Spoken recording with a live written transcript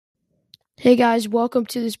Hey guys, welcome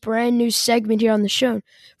to this brand new segment here on the show.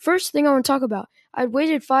 First thing I want to talk about, I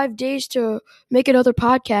waited 5 days to make another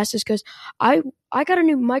podcast is because I got a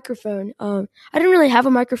new microphone. I didn't really have a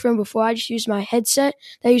microphone before. I just used my headset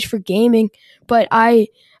that I use for gaming, but I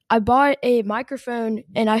bought a microphone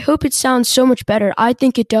and I hope it sounds so much better. I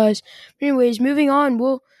think it does. Anyways, moving on.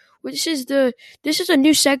 This is a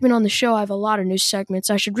new segment on the show. I have a lot of new segments.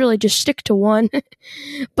 I should really just stick to one,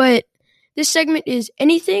 but. This segment is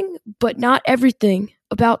anything but not everything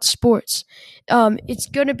about sports. It's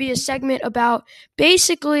going to be a segment about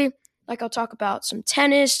basically, like I'll talk about some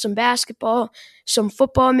tennis, some basketball, some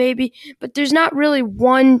football maybe, but there's not really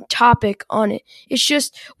one topic on it. It's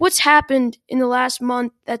just what's happened in the last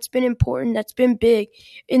month that's been important, that's been big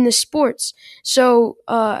in the sports. So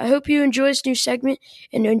I hope you enjoy this new segment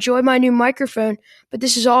and enjoy my new microphone, but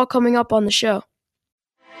this is all coming up on the show.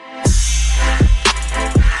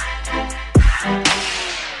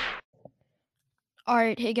 All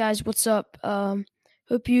right, hey guys, what's up?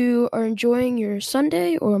 Hope you are enjoying your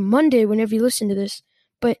Sunday or Monday whenever you listen to this.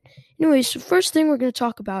 But anyways, the first thing we're going to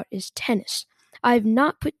talk about is tennis. I've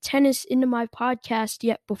not put tennis into my podcast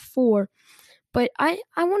yet before, but I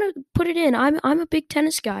want to put it in. I'm a big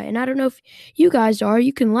tennis guy, and I don't know if you guys are.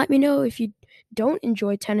 You can let me know if you don't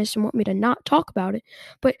enjoy tennis and want me to not talk about it.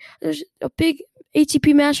 But there's a big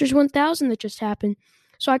ATP Masters 1000 that just happened,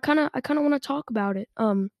 so I kind of want to talk about it.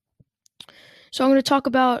 So I'm going to talk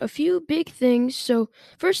about a few big things. So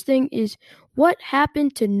first thing is what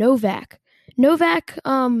happened to Novak. Novak,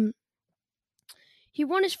 he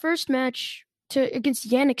won his first match against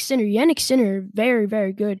Jannik Sinner. Jannik Sinner, very,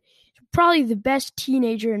 very good. Probably the best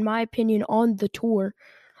teenager, in my opinion, on the tour.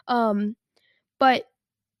 But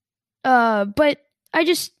Djokovic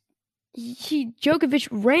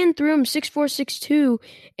ran through him 6-4, 6-2,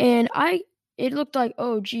 and it looked like,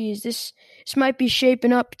 oh geez, this might be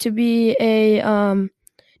shaping up to be a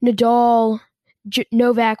Nadal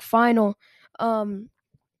Novak final. But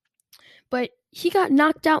he got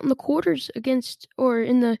knocked out in the quarters in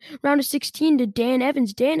the round of 16 to Dan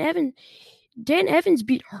Evans. Dan Evans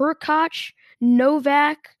beat Hurkacz,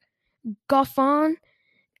 Novak, Goffin,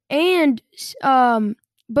 and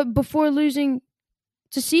but before losing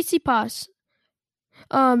to Tsitsipas,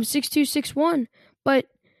 6-2, 6-1. But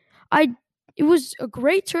it was a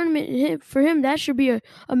great tournament for him. That should be a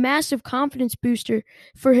massive confidence booster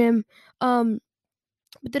for him. But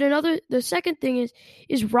then the second thing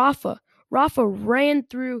is Rafa. Rafa ran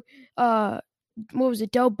through Delbonis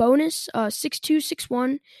 6-2,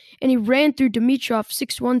 6-1, and he ran through Dimitrov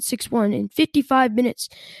 6-1, 6-1 in 55 minutes.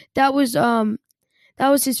 That was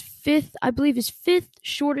his fifth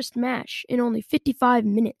shortest match in only 55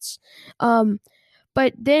 minutes.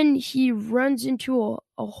 But then he runs into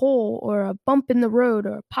a hole or a bump in the road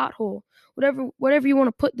or a pothole, whatever you want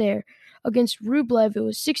to put there, against Rublev. It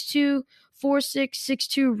was 6-2, 4-6,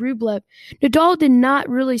 6-2 Rublev. Nadal did not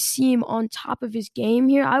really seem on top of his game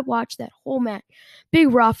here. I watched that whole match.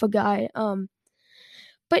 Big Rafa guy. But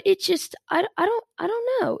it just I don't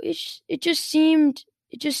know. It just seemed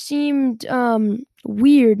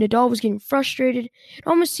weird. Nadal was getting frustrated. It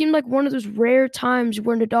almost seemed like one of those rare times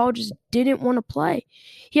where Nadal just didn't want to play.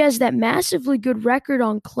 He has that massively good record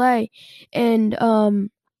on clay, and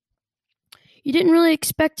you didn't really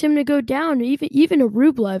expect him to go down. Even a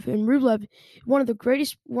Rublev, and Rublev,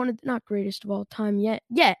 not greatest of all time yet.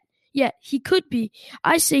 He could be.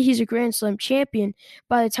 I say he's a Grand Slam champion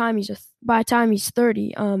by the time he's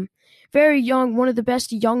 30. Very young, one of the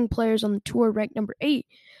best young players on the tour, ranked number 8.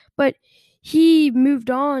 But he moved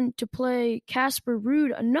on to play Casper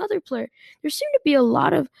Ruud, another player. There seem to be a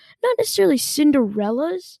lot of, not necessarily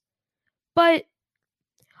Cinderellas, but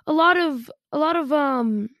a lot of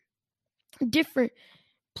different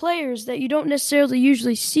players that you don't necessarily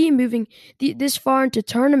usually see moving this far into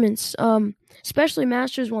tournaments, especially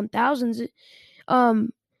Masters 1000s.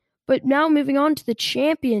 But now moving on to the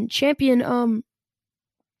champion,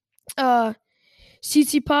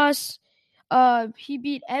 Tsitsipas, he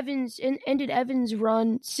beat Evans and ended Evans'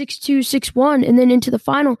 run 6-2, 6-1, and then into the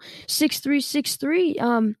final 6-3,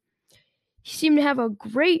 6-3. He seemed to have a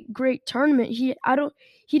great tournament. He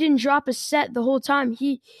didn't drop a set the whole time.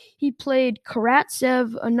 He played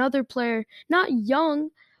Karatsev, another player, not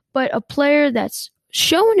young, but a player that's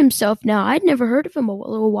showing himself now. I'd never heard of him a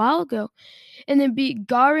little while ago. And then beat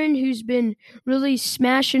Garin, who's been really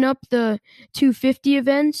smashing up the 250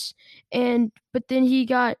 events. But then he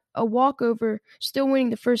got a walkover, still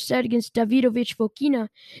winning the first set against Davidovich Fokina.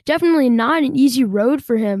 Definitely not an easy road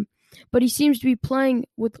for him, but he seems to be playing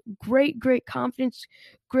with great confidence,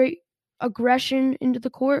 great aggression into the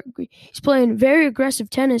court. He's playing very aggressive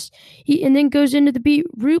tennis. And then goes into the beat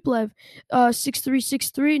Rublev 6-3,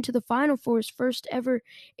 6-3 into the final for his first ever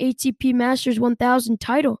ATP Masters 1000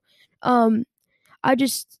 title. I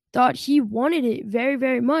just thought he wanted it very,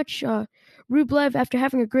 very much. Rublev, after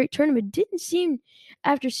having a great tournament, didn't seem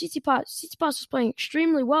after Tsitsipas was playing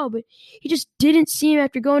extremely well, but he just didn't seem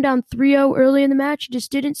after going down 3-0 early in the match. He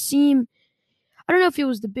just didn't seem. I don't know if it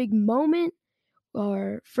was the big moment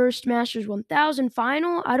or first Masters 1000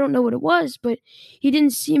 final. I don't know what it was, but he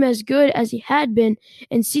didn't seem as good as he had been.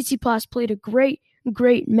 And Tsitsipas played a great,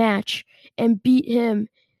 great match and beat him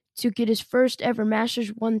to get his first ever Masters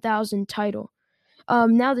 1000 title.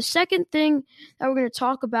 Now, the second thing that we're going to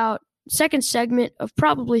talk about, second segment of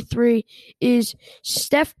probably 3, is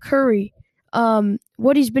Steph Curry.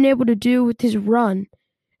 What he's been able to do with his run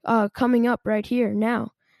coming up right here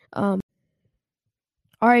now. All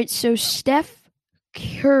right, so Steph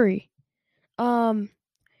Curry,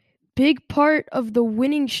 big part of the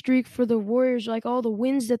winning streak for the Warriors, like all the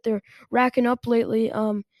wins that they're racking up lately.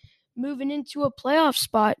 Moving into a playoff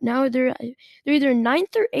spot now, they're either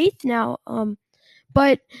 9th or 8th now.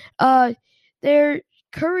 But their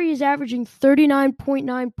Curry is averaging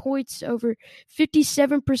 39.9 points over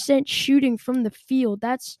 57% shooting from the field.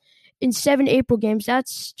 That's in 7 April games.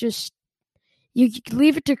 That's just, you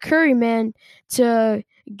leave it to Curry, man, to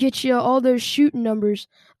get you all those shooting numbers.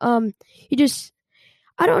 He just,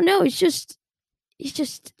 I don't know. He's just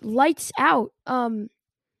lights out.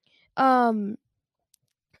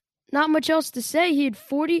 Not much else to say. He had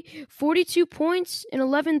 42 points and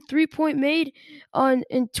 11 three-point made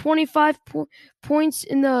and 25 points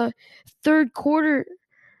in the third quarter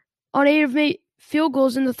on 8 of 8 field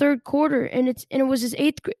goals in the third quarter, and it was his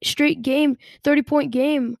 8th straight game, 30-point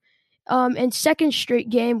game, and second straight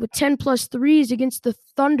game with 10 plus threes against the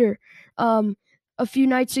Thunder a few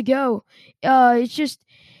nights ago. It's just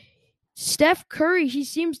Steph Curry. He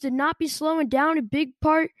seems to not be slowing down. A big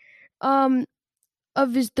part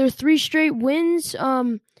of their 3 straight wins,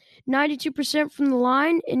 92% from the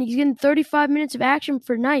line, and he's getting 35 minutes of action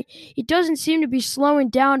per night. He doesn't seem to be slowing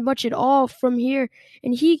down much at all from here,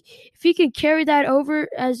 and if he can carry that over,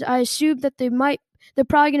 as I assume that they're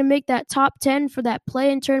probably going to make that top 10 for that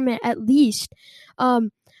play-in tournament at least.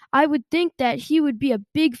 I would think that he would be a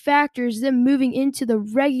big factor as them moving into the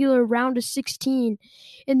regular round of 16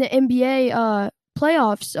 in the NBA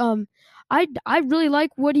playoffs. I really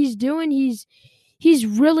like what he's doing. He's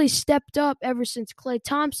really stepped up ever since Klay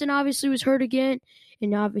Thompson obviously was hurt again,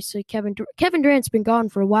 and obviously Kevin Durant's been gone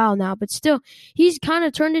for a while now, but still, he's kind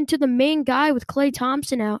of turned into the main guy with Klay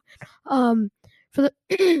Thompson out for the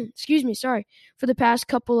for the past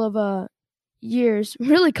couple of years,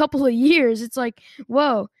 really couple of years. It's like,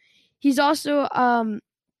 whoa. He's also I'm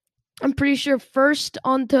pretty sure first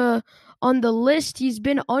on the list. He's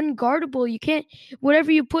been unguardable. You can't,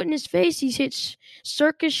 whatever you put in his face, he's hit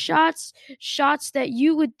circus shots that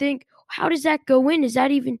you would think, how does that go in?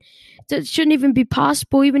 That shouldn't even be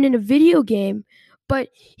possible even in a video game. But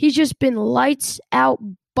he's just been lights out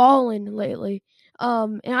balling lately.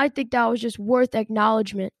 And I think that was just worth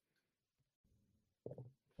acknowledgement.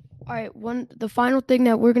 All right, the final thing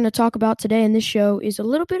that we're going to talk about today in this show is a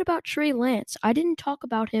little bit about Trey Lance. I didn't talk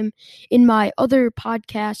about him in my other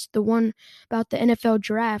podcast, the one about the NFL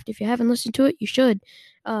draft. If you haven't listened to it, you should.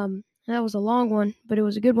 That was a long one, but it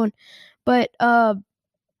was a good one. But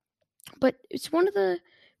it's one of the,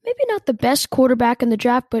 maybe not the best quarterback in the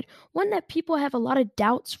draft, but one that people have a lot of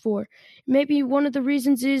doubts for. Maybe one of the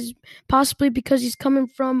reasons is possibly because he's coming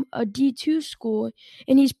from a D2 school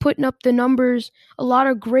and he's putting up the numbers, a lot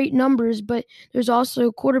of great numbers, but there's also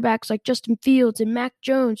quarterbacks like Justin Fields and Mac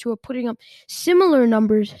Jones who are putting up similar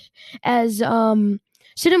numbers as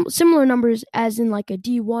similar numbers as in like a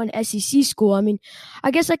D1 SEC school. I mean, I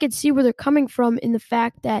guess I could see where they're coming from in the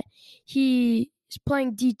fact that he is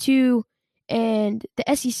playing D2 and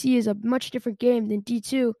the SEC is a much different game than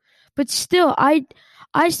D2. But still, I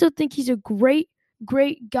still think he's a great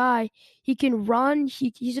guy. He can run.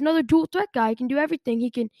 He's another dual threat guy. He can do everything.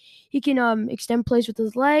 He can extend plays with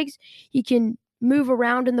his legs. He can move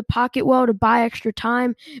around in the pocket well to buy extra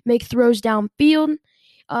time, make throws downfield.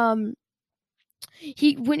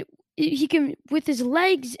 He can, with his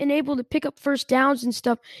legs and able to pick up first downs and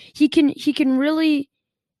stuff. He can really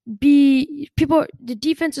the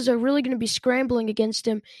defenses are really going to be scrambling against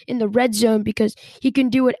him in the red zone because he can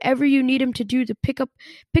do whatever you need him to do to pick up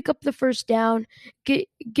the first down,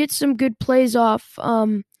 get some good plays off.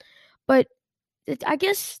 But I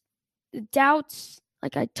guess the doubts,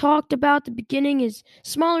 like I talked about at the beginning, is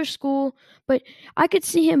smaller school, but I could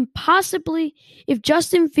see him possibly, if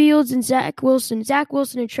Justin Fields and Zach Wilson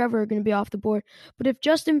and Trevor are going to be off the board, but if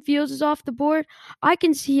Justin Fields is off the board, I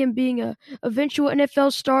can see him being a eventual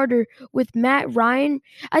NFL starter with Matt Ryan.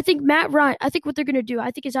 I think what they're going to do,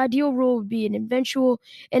 I think his ideal role would be an eventual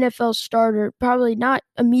NFL starter, probably not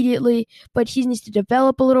immediately, but he needs to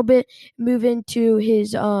develop a little bit, move into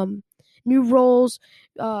his new roles,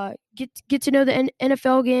 get to know the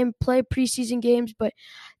NFL game, play preseason games. But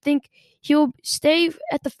I think he'll stay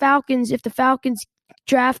at the Falcons if the Falcons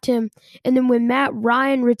draft him, and then when Matt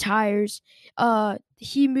Ryan retires,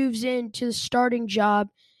 he moves into the starting job.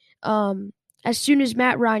 As soon as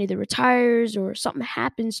Matt Ryan either retires or something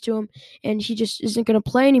happens to him, and he just isn't going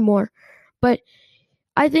to play anymore. But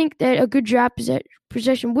I think that a good draft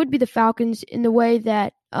possession would be the Falcons in the way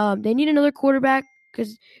that they need another quarterback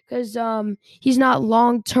because he's not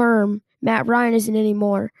long term. Matt Ryan isn't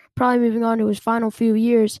anymore. Probably moving on to his final few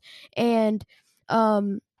years, and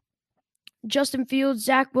um, Justin Fields,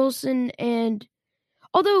 Zach Wilson, and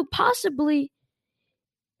although possibly,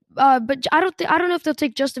 but I don't know if they'll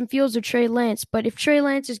take Justin Fields or Trey Lance. But if Trey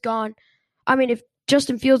Lance is gone, if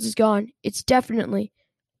Justin Fields is gone, it's definitely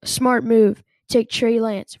a smart move. Take Trey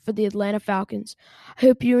Lance for the Atlanta Falcons. I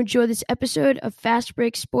hope you enjoy this episode of Fast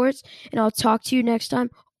Break Sports, and I'll talk to you next time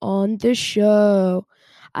on the show.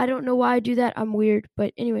 I don't know why I do that. I'm weird.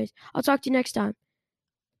 But anyways, I'll talk to you next time.